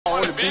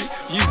feet,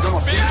 yeast on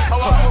my feet.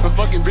 Been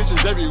fucking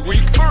bitches every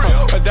week.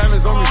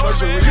 Diamonds on me,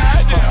 surgery.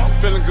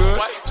 Feeling good,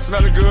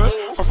 smelling good,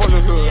 I'm from the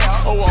hood.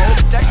 Oh,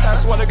 I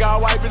swear to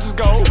God, white bitches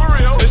go.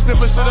 They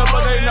sniffing shit up,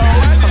 but they know.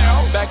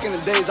 Back in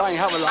the days, I ain't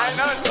have a lot,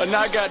 but now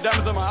I got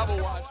diamonds on my Apple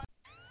Watch.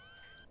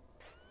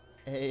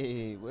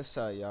 Hey, what's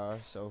up, y'all?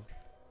 So,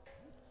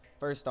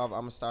 first off,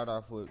 I'm gonna start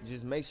off with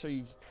just make sure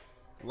you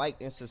like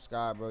and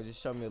subscribe, bro.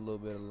 Just show me a little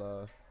bit of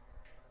love.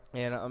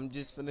 And I'm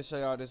just finna show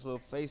y'all this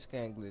little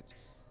Facescan glitch.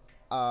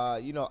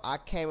 You know, I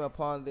came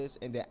upon this,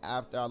 and then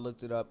after I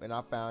looked it up, and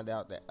I found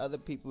out that other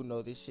people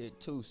know this shit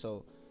too.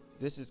 So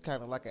this is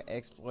kind of like an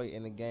exploit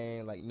in the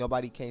game. Like,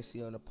 nobody can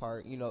see on the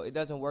part. You know, it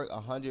doesn't work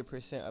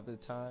 100% of the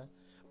time,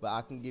 but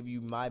I can give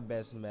you my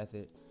best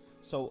method.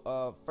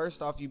 So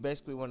first off, you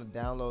basically want to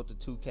download the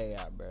 2K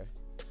app,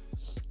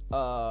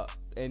 bro.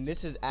 And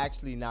this is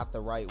actually not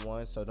the right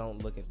one, so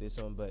don't look at this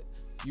one, but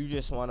you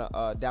just want to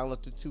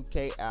download the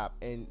 2K app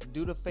and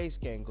do the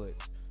Facescan glitch.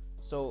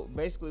 So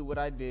basically what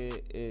I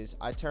did is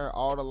I turned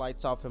all the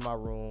lights off in my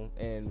room,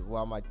 and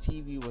while my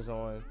TV was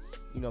on,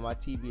 you know, my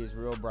TV is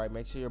real bright.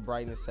 Make sure your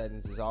brightness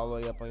settings is all the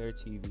way up on your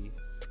TV.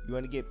 You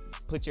want to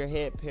put your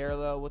head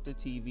parallel with the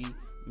TV,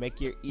 make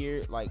your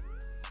ear like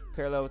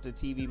parallel with the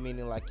TV,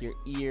 meaning like your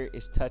ear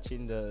is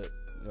touching the,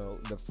 you know,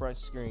 the front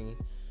screen.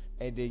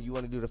 And then you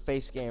want to do the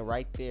face scan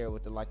right there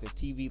with the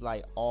TV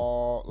light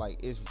all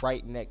like it's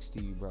right next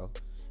to you, bro.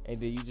 And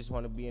then you just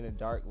want to be in the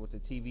dark with the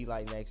TV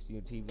light next to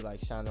you, TV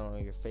light shining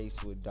on your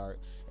face with dark.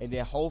 And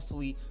then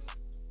hopefully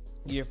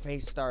your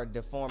face start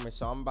deforming.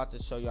 So I'm about to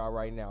show y'all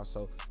right now.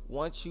 So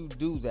once you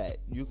do that,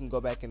 you can go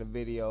back in the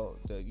video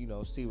to, you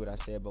know, see what I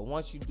said. But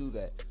once you do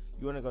that,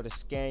 you want to go to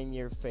scan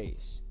your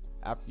face.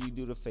 After you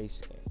do the face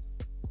scan,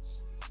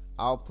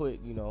 I'll put,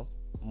 you know,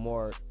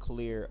 more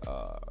clear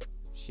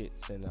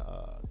shits in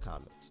the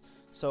comments.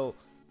 So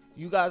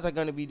you guys are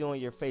going to be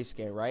doing your face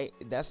scan, right?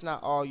 That's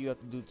not all you have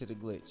to do to the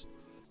glitch.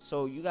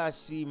 So you guys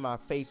see my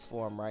face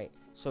form, right?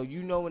 So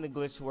you know when the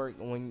glitch work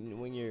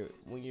when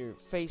your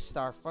face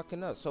start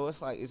fucking up. So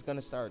it's like it's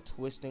gonna start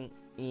twisting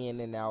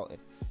in and out, and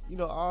you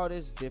know, all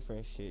this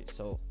different shit.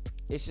 So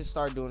it should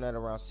start doing that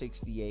around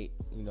 68,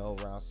 you know,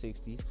 around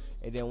 60s.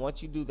 And then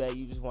once you do that,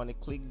 you just want to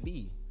click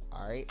B,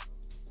 all right?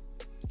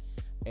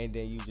 And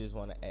then you just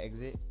want to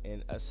exit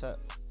and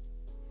accept.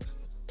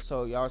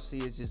 So y'all see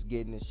it's just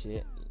getting the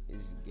shit.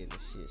 It's just getting the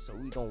shit. So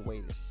we gonna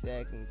wait a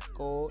second,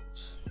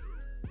 coach.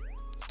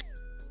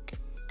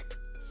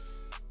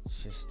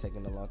 Shit's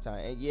taking a long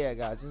time. And yeah,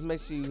 guys, just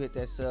make sure you hit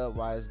that sub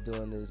while it's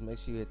doing this. Make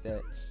sure you hit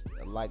that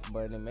like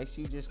button, and make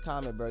sure you just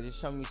comment, bro. Just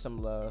show me some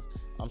love.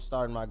 I'm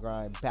starting my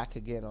grind back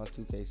again on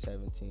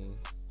 2K17.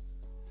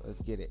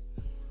 Let's get it.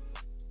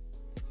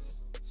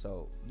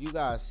 So you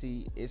guys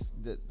see it's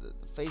the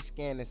face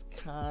scan is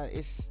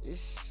it's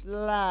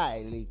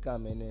slightly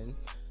coming in.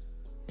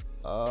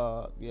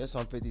 Yeah, it's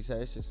on 50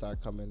 seconds. It should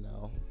start coming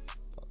now.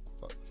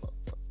 Fuck.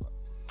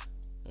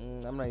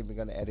 I'm not even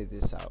gonna edit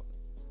this out.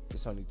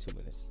 It's only 2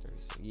 minutes and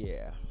 30 seconds.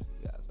 Yeah,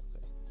 you guys,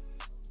 okay.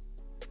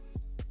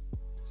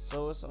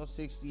 So it's on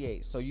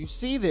 68. So you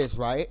see this,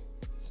 right?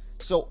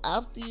 So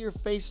after your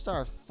face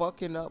starts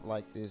fucking up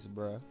like this,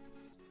 bruh,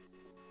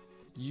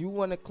 you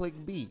want to click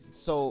B.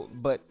 So,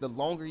 but the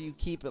longer you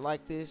keep it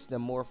like this, the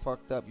more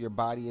fucked up your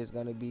body is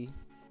gonna be.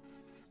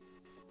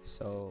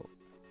 So,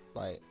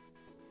 like,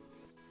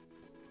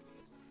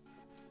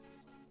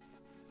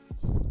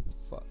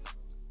 fuck.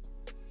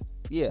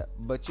 Yeah,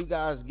 but you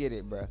guys get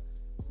it, bruh.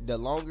 The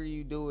longer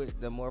you do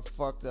it, the more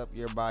fucked up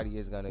your body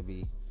is gonna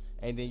be.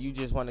 And then you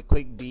just want to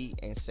click B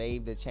and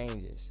save the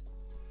changes.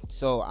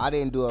 So I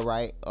didn't do it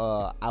right.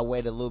 I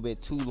waited a little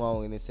bit too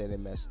long and it said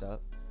it messed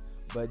up.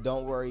 But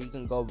don't worry, you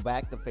can go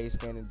back to face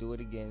scan and do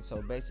it again.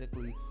 So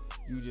basically,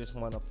 you just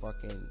want to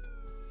fucking,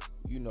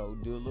 you know,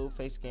 do a little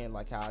face scan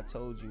like how I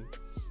told you.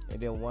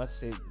 And then once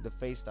the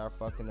face start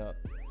fucking up,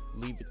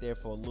 leave it there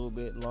for a little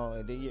bit long,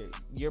 and then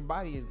your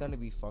body is gonna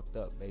be fucked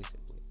up basically.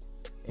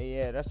 And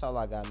yeah, that's all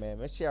I got, man.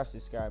 Make sure y'all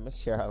subscribe. Make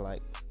sure y'all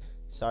like.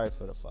 Sorry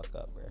for the fuck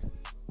up, bro.